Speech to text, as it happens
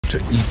to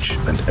each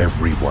and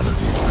every one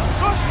of you.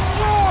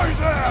 Destroy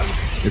them!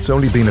 It's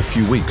only been a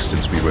few weeks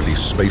since we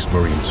released Space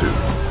Marine 2,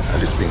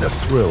 and it's been a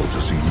thrill to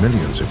see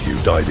millions of you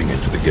diving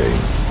into the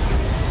game.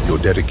 Your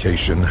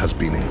dedication has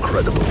been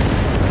incredible.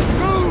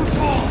 Go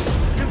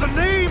forth in the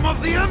name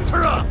of the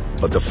Emperor!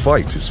 But the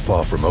fight is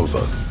far from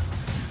over.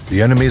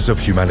 The enemies of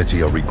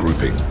humanity are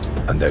regrouping,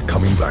 and they're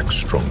coming back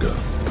stronger.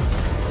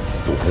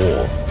 The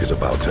war is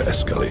about to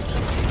escalate.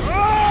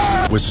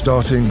 We're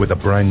starting with a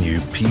brand new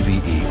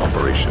PvE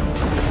operation.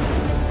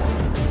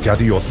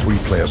 Gather your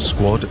 3-player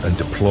squad and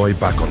deploy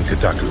back on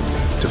Kadaku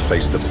to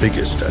face the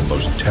biggest and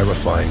most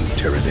terrifying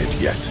Tyranid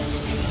yet,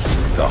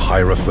 the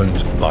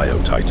Heirophant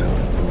Bio-Titan.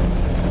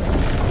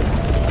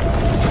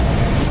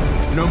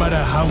 No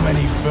matter how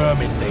many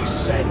vermin they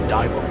send,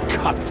 I will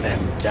cut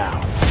them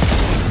down.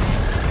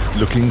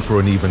 Looking for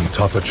an even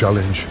tougher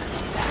challenge?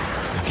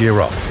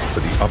 Gear up for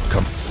the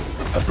upcoming...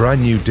 A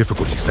brand new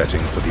difficulty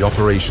setting for the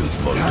Operations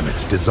mode,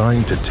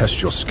 designed to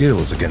test your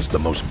skills against the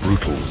most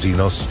brutal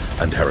Xenos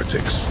and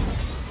Heretics.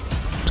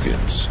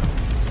 Skins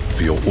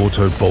for your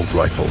auto bolt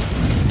rifle,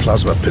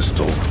 plasma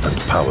pistol, and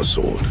power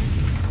sword.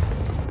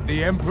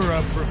 The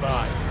Emperor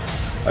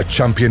provides. A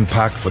champion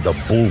pack for the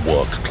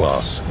Bulwark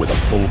class with a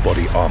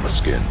full-body armor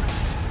skin.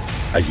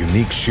 A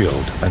unique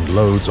shield and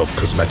loads of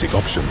cosmetic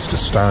options to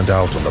stand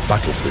out on the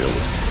battlefield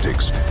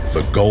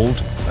for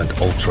Gold and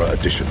Ultra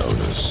Edition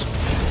owners.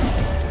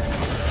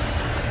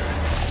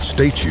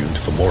 Stay tuned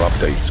for more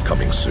updates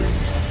coming soon.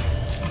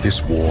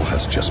 This war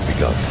has just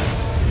begun.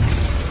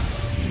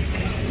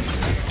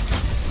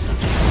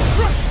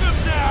 Crush them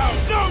down!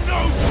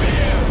 No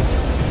fear!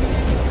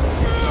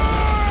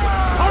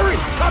 Hurry!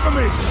 Cover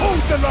me!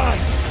 Hold the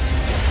line!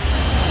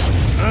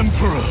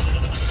 Emperor,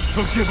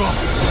 forgive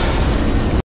us!